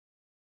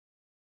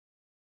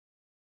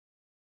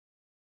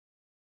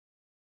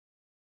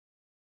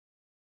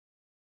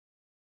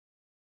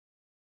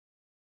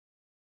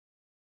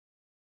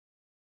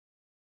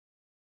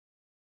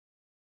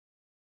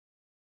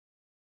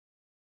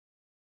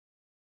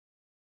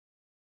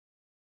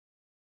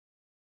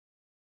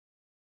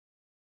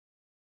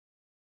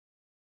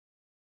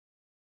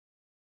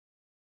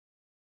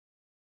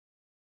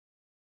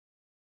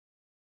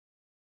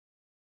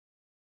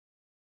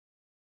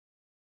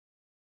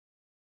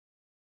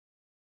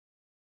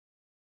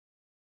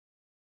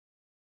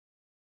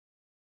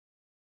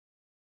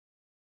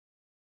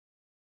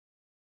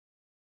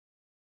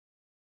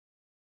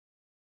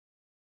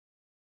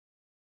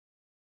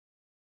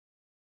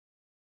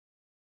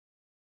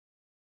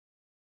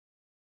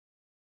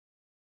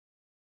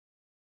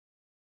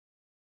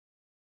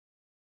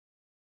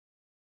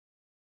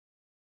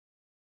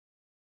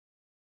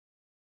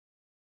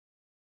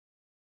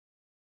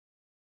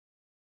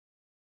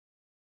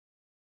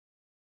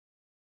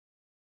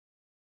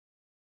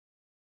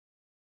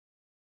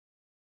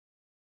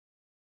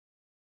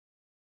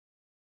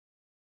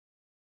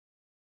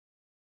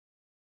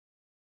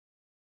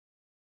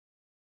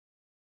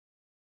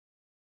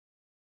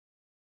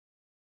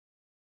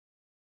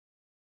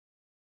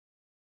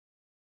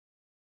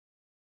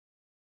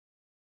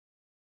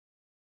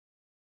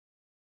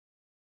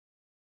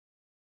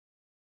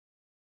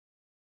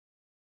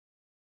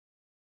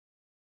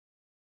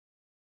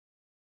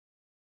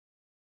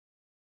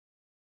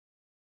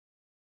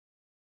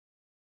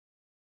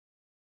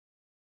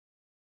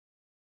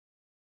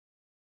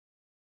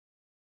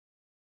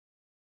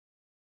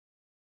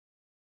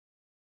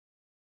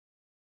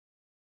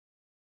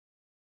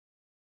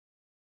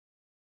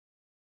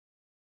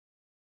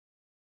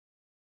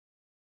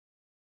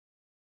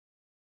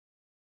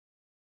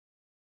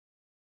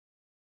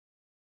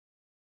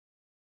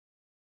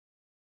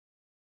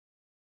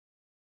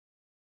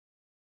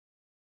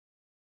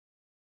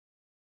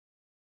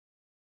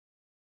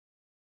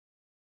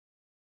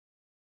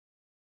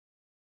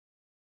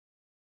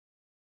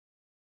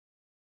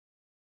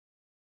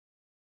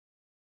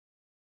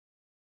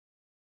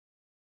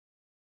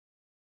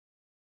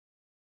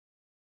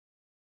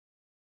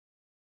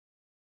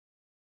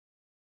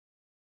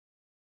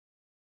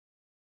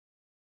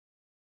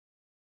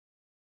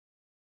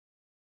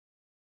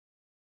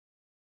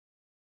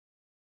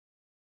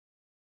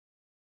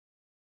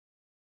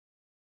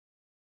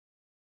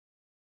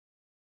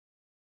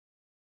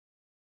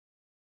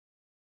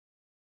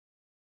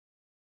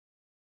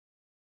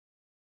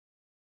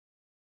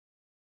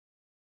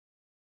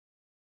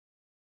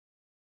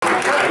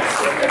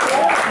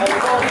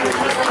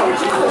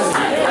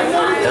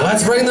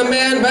Let's bring the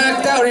man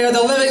back down here,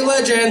 the living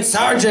legend,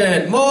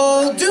 Sargent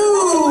Muldoon!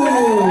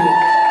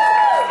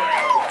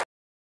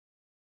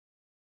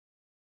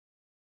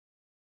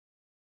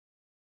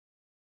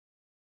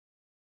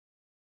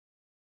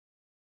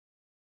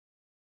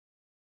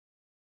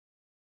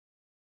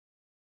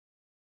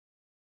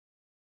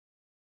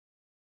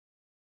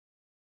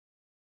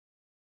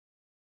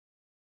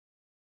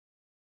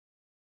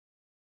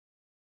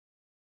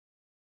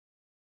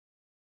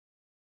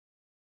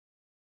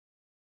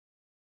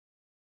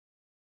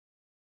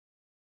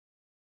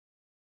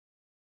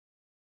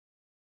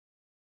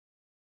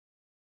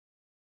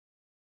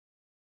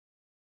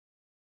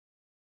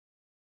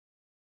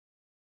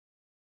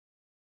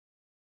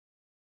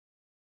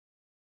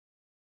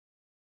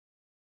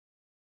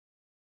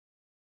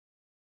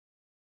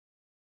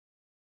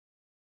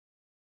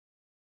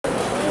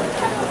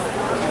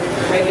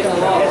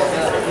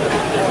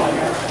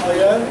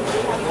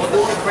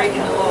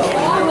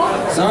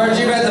 Sarge,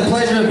 you've had the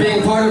pleasure of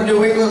being part of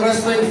New England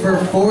wrestling for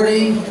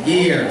 40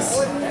 years.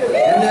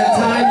 In that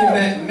time, you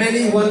met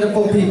many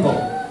wonderful people.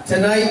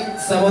 Tonight,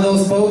 some of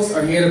those folks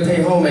are here to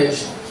pay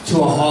homage to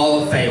a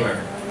Hall of Famer.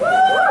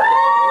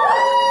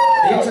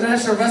 The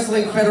International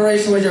Wrestling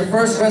Federation was your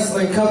first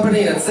wrestling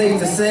company, and it's safe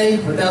to say,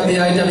 without the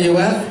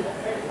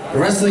IWF, the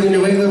wrestling in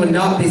New England would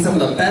not be some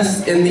of the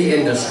best in the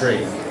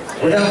industry.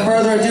 Without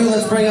further ado,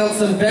 let's bring out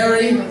some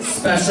very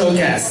special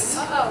guests.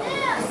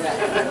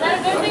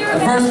 The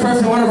first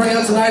person I want to bring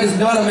out tonight is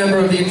not a member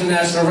of the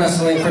International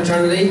Wrestling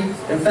Fraternity.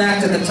 In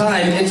fact, at the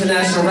time,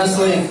 International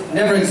Wrestling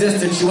never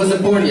existed. She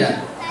wasn't born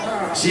yet.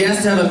 She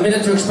has to have a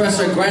minute to express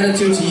her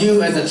gratitude to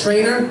you as a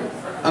trainer,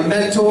 a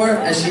mentor,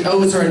 as she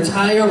owes her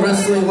entire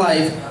wrestling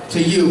life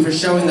to you for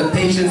showing the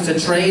patience to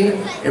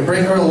train and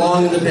bring her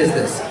along in the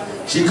business.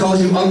 She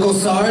calls you Uncle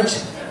Sarge.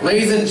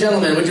 Ladies and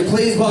gentlemen, would you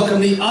please welcome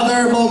the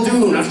other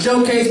Muldoon of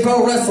Showcase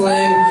Pro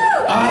Wrestling,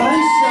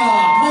 Alicia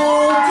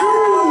Muldoon!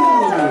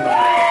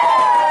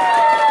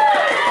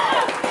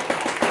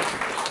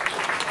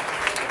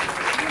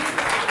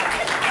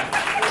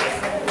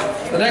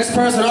 The next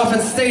person often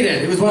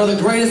stated he was one of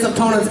the greatest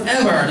opponents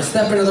ever to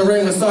step into the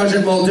ring with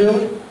Sargent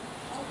Muldoon.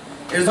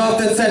 It is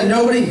often said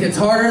nobody hits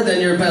harder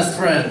than your best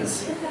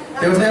friends.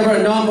 There was never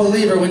a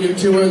non-believer when you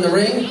two were in the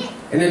ring,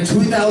 and in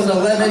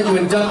 2011 you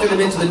inducted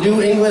him into the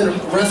New England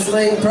Pro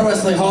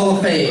Wrestling Hall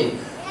of Fame.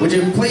 Would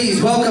you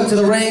please welcome to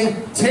the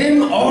ring,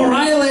 Tim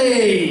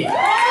O'Reilly!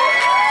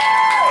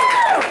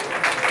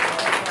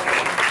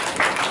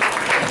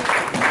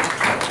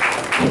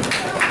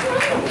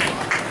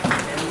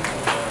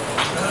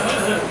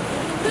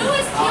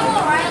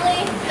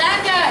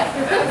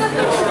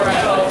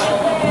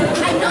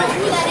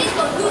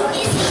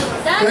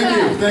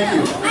 Thank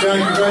you. John,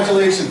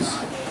 congratulations.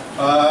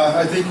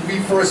 I think we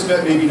first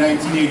met maybe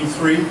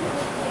 1983,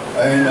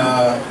 and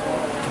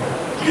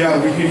yeah,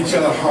 we hit each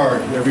other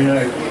hard every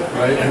night,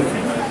 right? And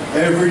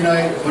every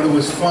night, but it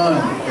was fun,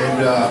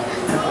 and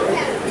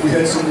we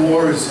had some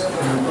wars,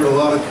 and we put a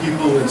lot of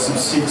people in some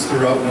seats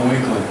throughout New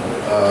England.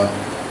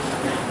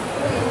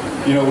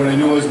 You know, when I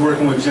knew I was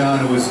working with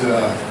John, it was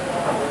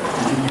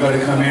you got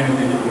to come in,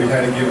 and we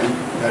had to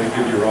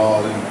give your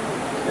all. And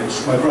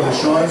my brother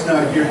Sean's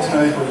not here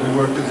tonight, but we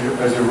worked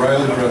as the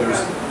Riley brothers.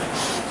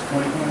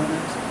 25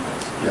 minutes?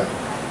 Yeah.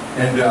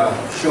 And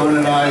Sean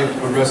and I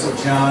would wrestle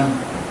John,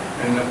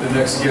 and the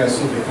next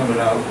guest will be coming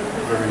out a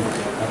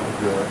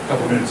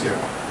couple minutes here.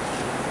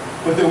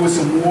 But there was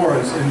some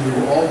wars, and we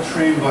were all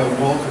trained by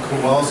Walter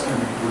Kowalski.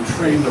 We were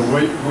trained the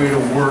right way to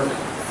work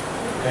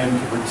and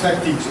to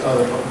protect each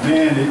other. But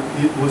man,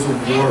 it was a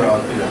war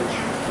out there.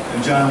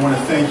 And John, I want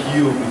to thank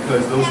you,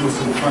 because those were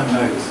some fun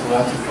nights,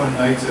 lots of fun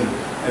nights and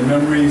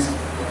memories.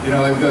 You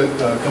know, I've got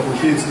a couple of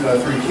kids,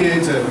 3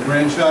 kids, I have a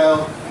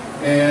grandchild,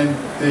 and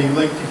they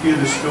like to hear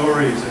the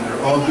stories, and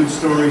they're all good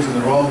stories, and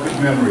they're all good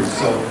memories.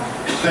 So,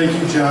 thank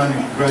you, John,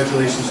 and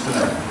congratulations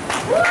tonight.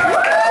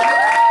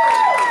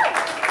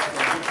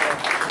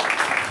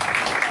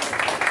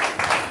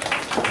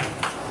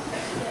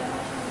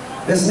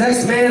 This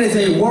next man is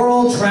a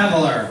world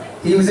traveler.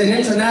 He was in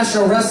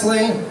international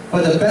wrestling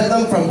for the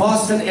Bedlam from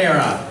Boston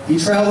era. He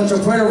traveled to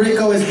Puerto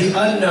Rico as the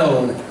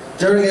Unknown.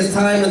 During his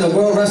time in the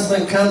World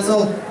Wrestling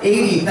Council,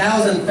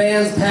 80,000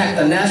 fans packed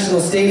the National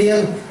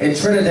Stadium in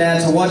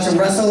Trinidad to watch him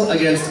wrestle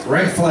against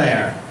Ric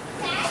Flair.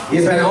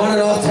 He's been on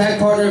and off tag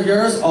partner of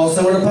yours,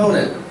 also an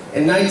opponent.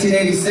 In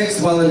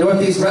 1986, while in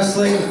Northeast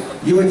Wrestling,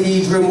 you and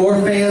he drew more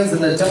fans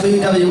than the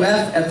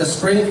WWF at the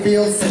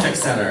Springfield Civic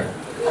Center.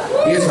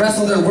 He has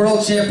wrestled in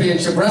World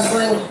Championship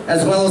Wrestling,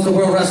 as well as the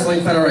World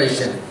Wrestling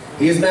Federation.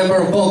 He is a member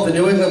of both the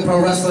New England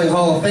Pro Wrestling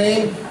Hall of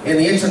Fame and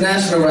the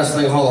International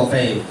Wrestling Hall of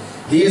Fame.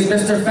 He is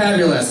Mr.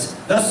 Fabulous,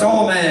 the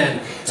Soul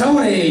Man,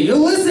 Tony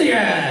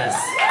Ulysses!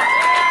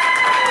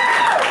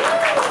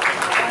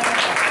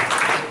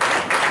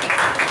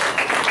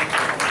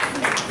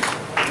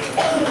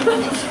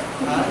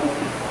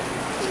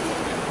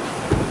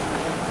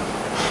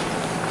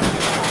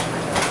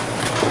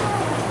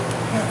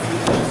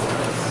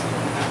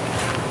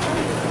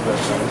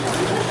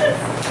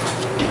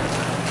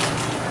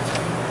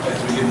 As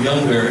we get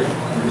younger,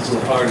 it's so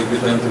hard to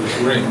get down to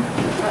the ring.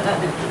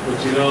 But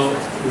you know,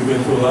 we've been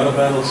through a lot of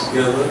battles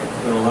together,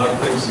 done a lot of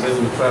things together,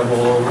 we travel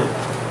all over.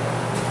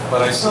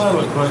 But I still have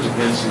a grudge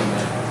against you,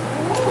 man.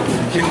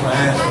 You kicked my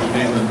ass for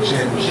being on the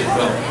championship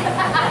belt.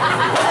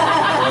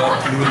 Well,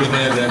 you were the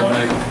man that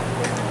night.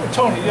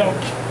 Tony,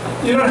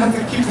 you don't have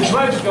to keep the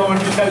grudge going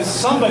because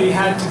somebody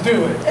had to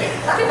do it.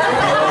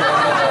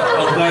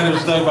 I'm glad it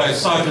was done by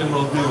Sargent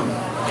Muldoon.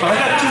 But I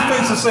got two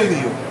things to say to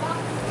you.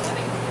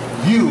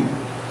 You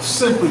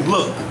simply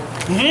look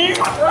fabulous.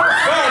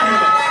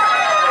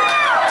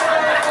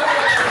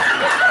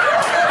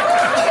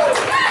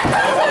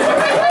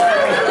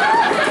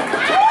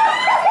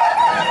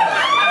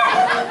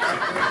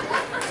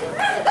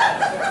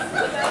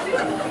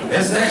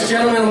 This next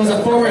gentleman was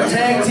a former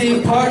tag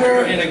team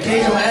partner and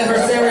occasional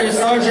adversary of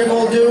Sargent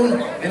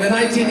Muldoon. In the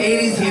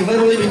 1980s, he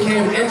literally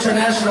became an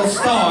international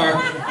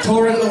star,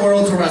 touring the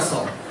world to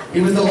wrestle.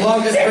 He was the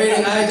longest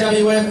reigning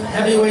IWF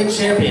heavyweight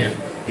champion.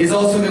 He's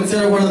also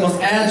considered one of the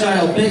most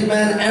agile big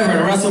men ever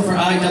to wrestle for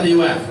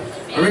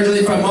IWF.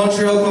 Originally from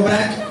Montreal,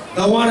 Quebec,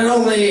 the one and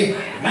only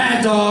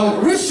Mad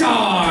Dog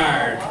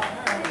Richard.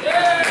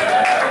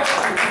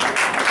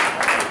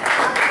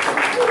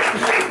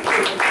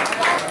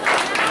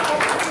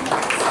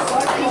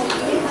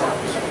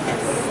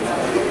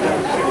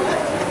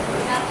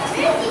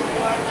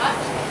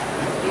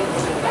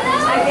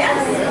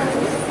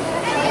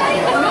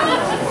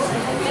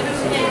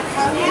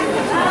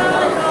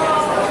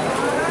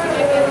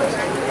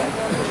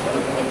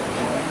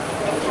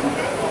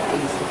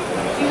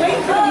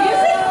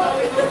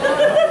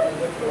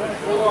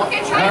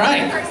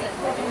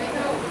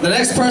 The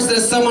next person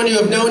is someone you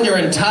have known your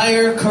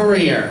entire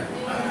career.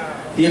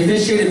 He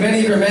officiated many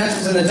of your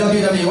matches in the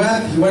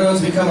WWF. He went on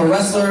to become a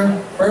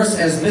wrestler, first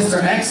as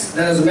Mr. X,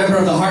 then as a member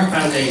of the Hart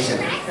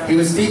Foundation. He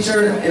was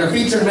featured in a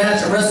featured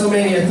match at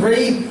WrestleMania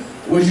 3.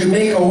 Would you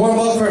make a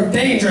warm-up for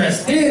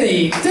Dangerous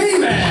Danny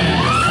Davis?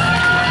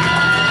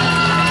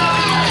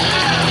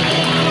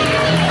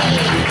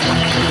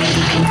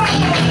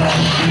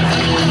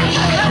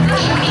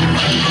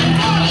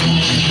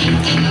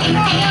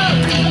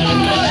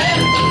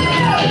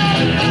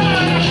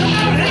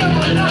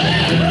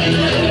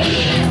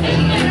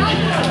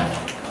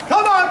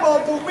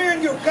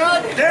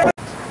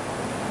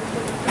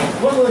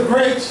 One of the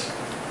greats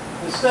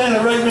is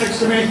standing right next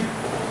to me.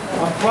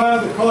 I'm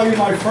proud to call you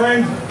my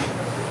friend.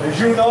 As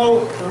you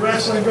know, the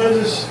wrestling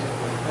business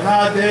in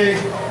our day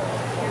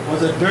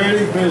was a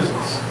dirty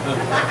business.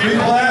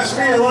 People ask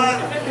me a lot,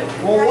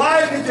 well,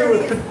 why did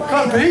you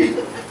compete?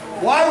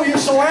 Why were you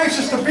so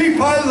anxious to be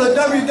part of the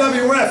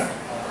WWF?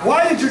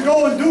 Why did you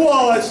go and do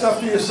all that stuff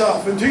to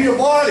yourself and to your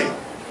body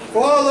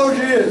for all those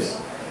years?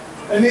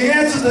 And the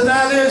answer to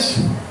that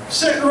is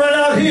sitting right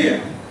out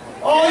here.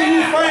 All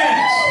you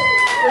fans,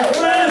 the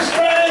greatest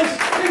fans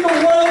in the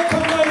world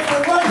coming out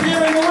from right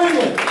here in New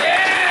England.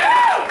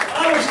 Yeah!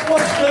 I was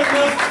fortunate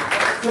enough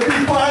to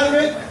be part of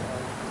it.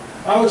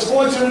 I was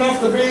fortunate enough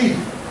to be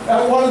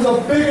at one of the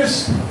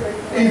biggest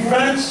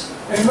events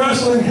in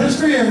wrestling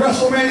history, in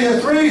WrestleMania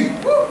 3,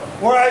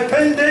 where I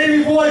pinned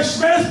Davey Boy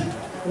Smith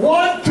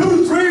 1,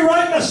 2, 3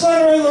 right in the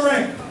center of the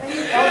ring.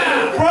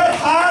 Yeah! Bret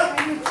Hart,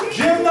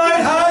 Jim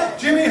Neidhart,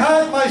 Jimmy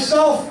Hart,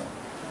 myself,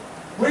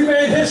 we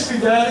made history,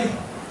 Daddy.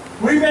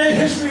 We made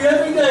history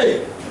every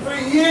day for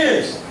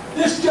years.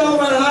 This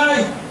gentleman and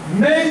I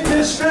made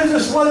this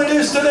business what it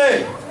is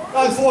today.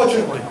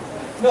 Unfortunately.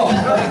 No,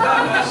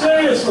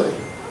 seriously.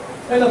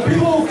 And the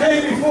people who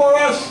came before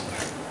us,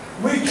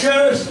 we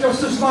cherish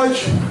just as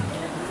much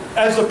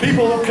as the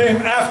people who came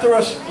after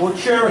us will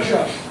cherish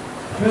us.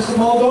 Mr.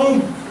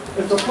 Muldoon,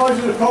 it's a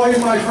pleasure to call you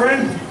my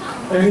friend,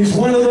 and he's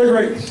one of the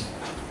greats.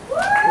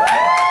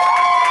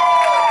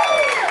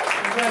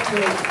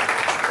 Congratulations.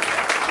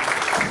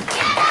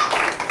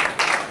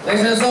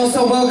 Let's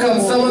also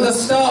welcome some of the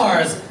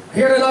stars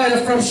here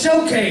tonight from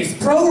Showcase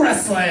Pro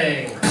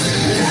Wrestling.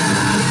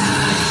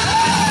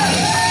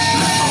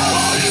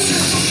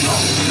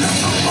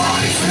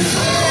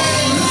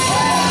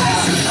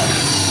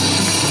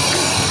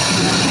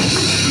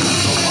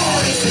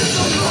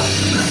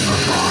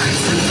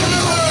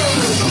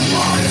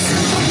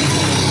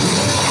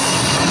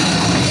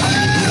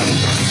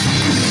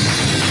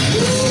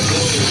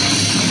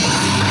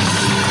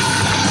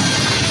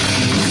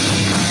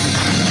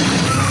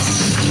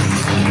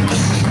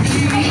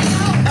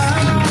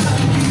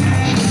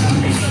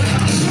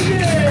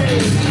 Yeah.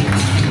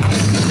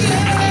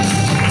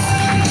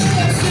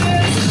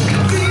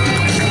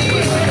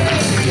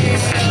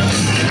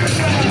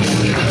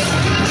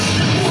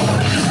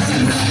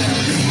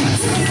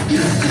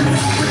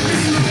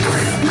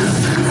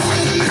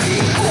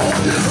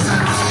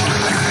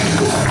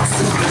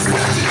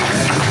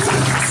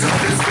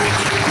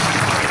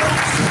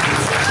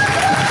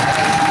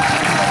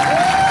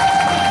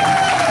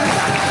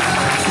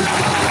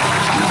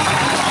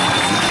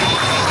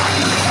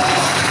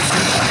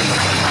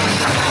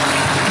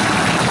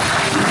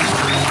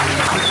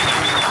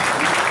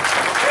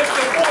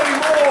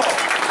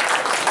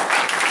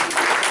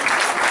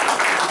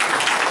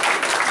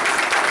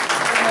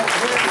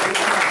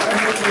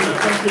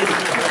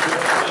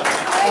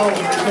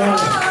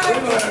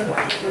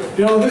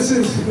 You know, this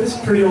is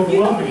pretty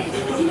overwhelming.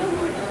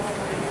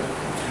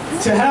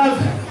 To have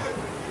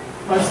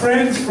my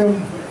friends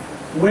from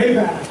way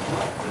back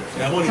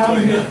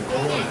come here.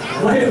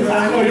 Way back,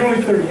 I know, you're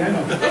only 30, I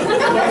know.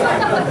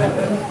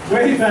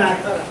 Way back,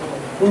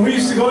 when we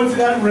used to go into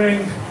that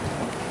ring,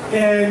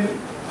 and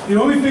the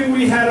only thing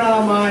we had on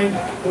our mind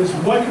was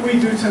what can we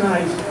do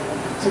tonight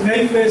to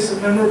make this a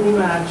memorable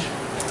match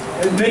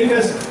and make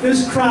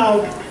this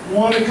crowd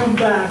want to come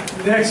back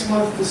next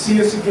month to see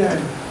us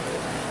again.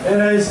 And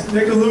as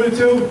Nick alluded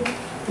to,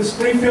 the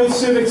Springfield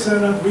Civic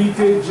Center, we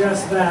did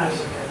just that.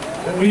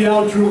 And we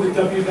outdrew the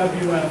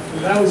WWF.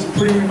 And that was a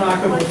pretty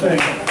remarkable thing.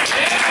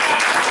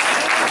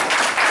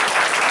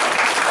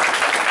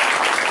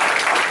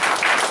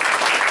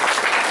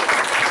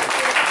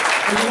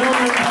 And you know,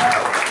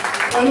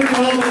 I look at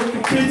all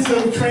the kids that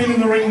are trained in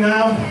the ring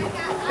now,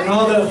 and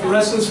all the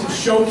wrestlers from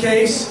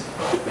Showcase,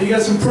 you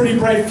got some pretty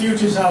bright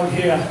futures out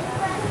here.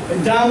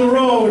 And down the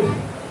road,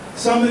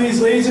 some of these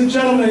ladies and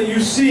gentlemen that you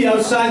see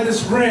outside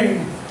this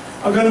ring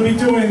are going to be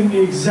doing the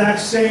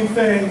exact same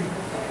thing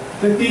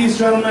that these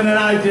gentlemen and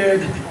I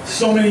did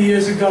so many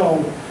years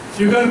ago.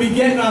 You're going to be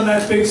getting on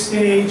that big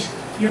stage,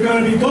 you're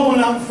going to be going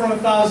out in front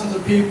of thousands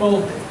of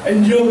people,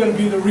 and you're going to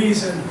be the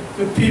reason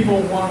that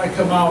people want to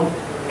come out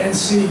and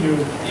see you.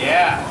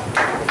 Yeah.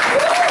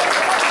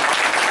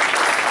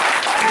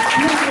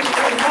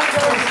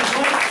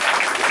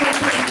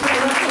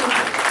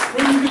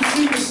 Where you can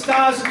see the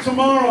stars of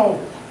tomorrow.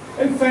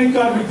 And thank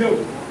God we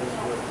do.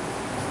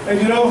 And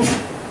you know,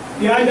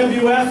 the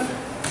IWF,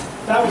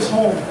 that was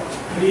home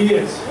for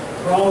years,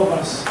 for all of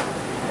us.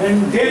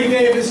 And Danny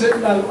Davis,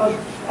 I'm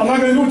not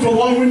going to go into a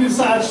long-winded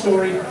side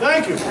story.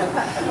 Thank you.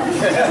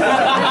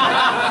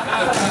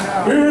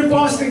 We were in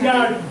Boston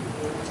Garden.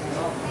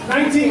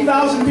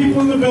 19,000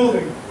 people in the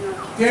building.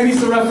 Danny's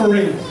the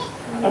referee.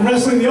 I'm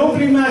wrestling the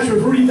opening match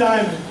with Rudy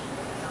Diamond.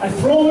 I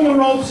throw him in the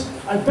ropes.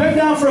 I bend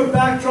down for a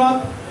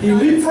backdrop. He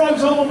leapfrogs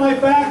over my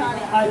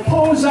back. I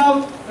pose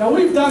out. Now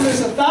we've done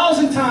this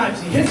 1,000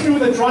 times. He hits me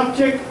with a drop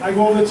kick. I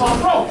go over the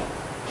top rope.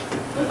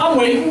 I'm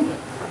waiting,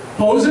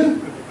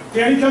 posing.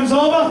 Danny comes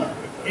over.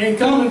 He ain't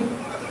coming.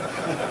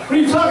 What are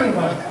you talking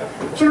about?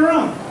 Turn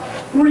around.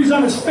 Rudy's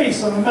on his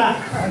face on the mat.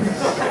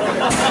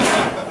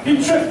 He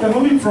tripped on the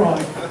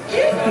leapfrog. He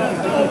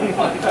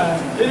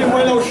didn't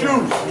wear no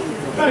shoes.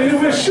 No, he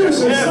didn't wear shoes,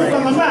 so he slipped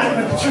on the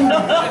mat.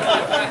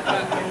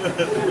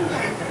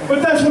 But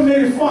that's what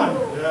made it fun.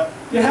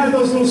 You had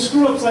those little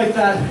screw-ups like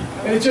that,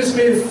 and it just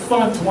made it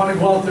fun to want to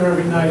go out there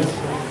every night.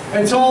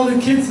 And to all the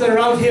kids that are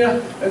out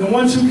here, and the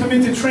ones who come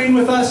in to train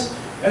with us,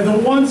 and the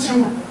ones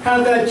who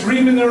have that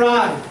dream in their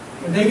eye,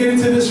 when they get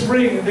into this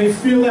ring and they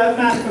feel that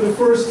mat for the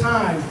first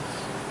time,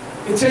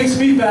 it takes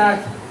me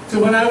back to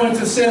when I went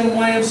to Salem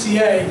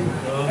YMCA,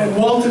 and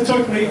Walter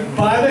took me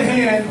by the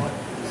hand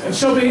and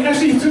showed me,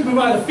 actually he took me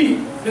by the feet.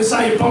 This is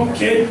how you bump,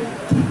 kid.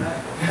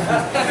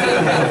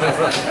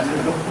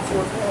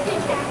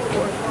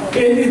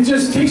 It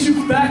just takes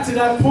you back to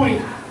that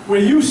point where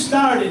you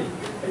started,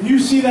 and you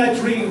see that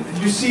dream, and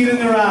you see it in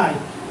their eye,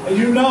 and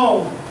you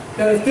know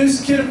that if this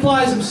kid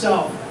applies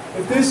himself,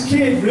 if this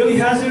kid really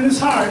has it in his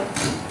heart,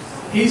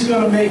 he's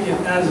going to make it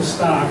as a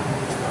star.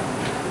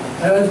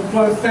 And I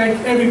want to thank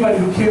everybody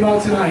who came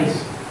out tonight,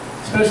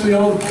 especially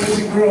all the boys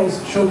and girls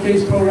at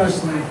Showcase Pro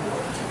Wrestling.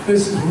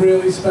 This is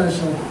really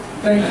special.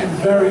 Thank you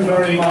very,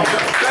 very much.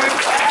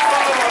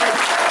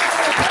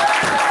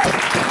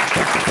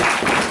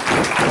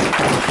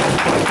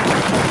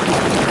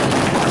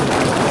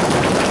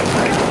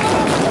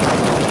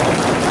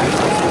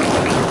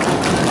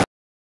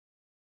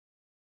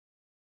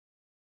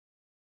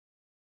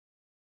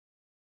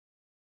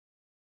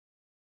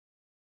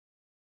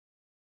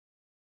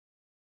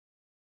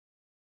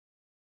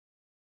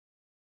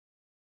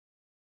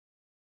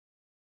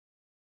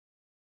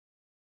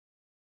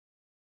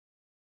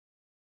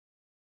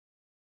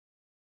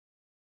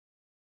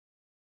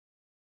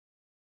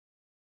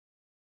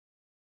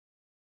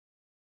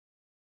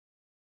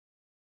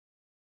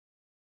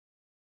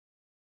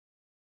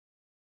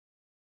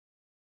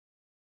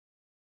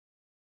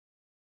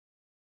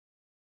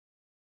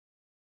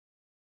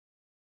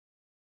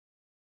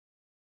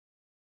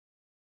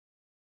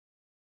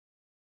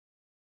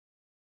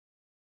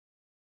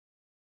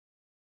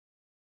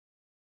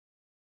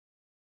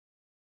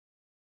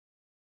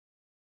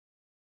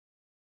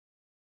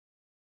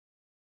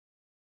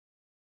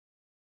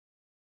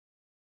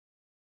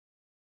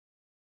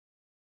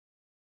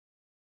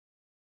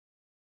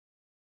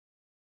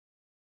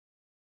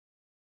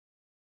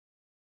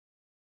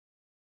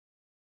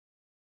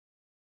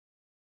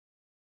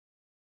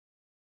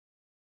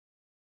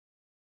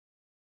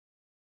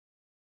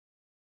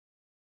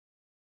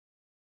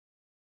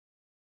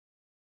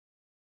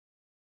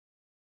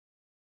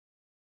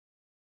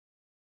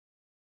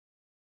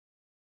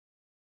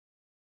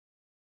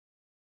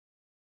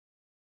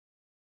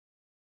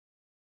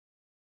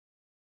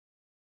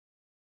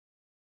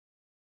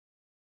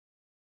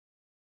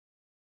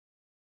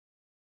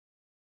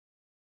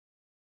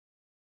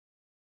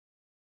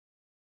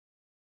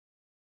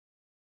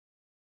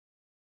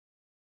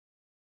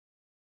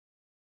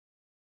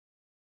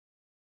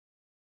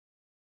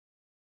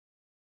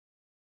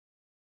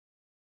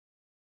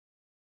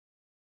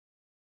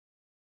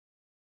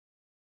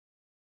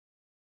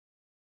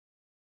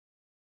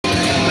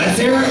 Let's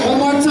hear it one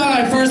more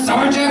time for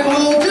Sargent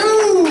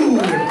Muldoon!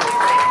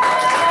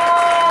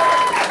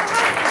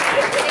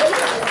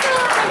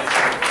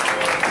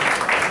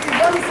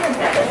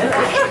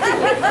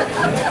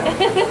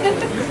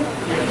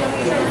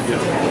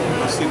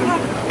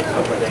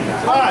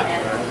 Hi.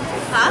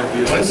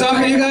 One song,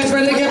 are you guys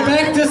ready to get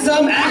back to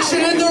some action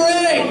in the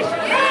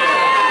ring?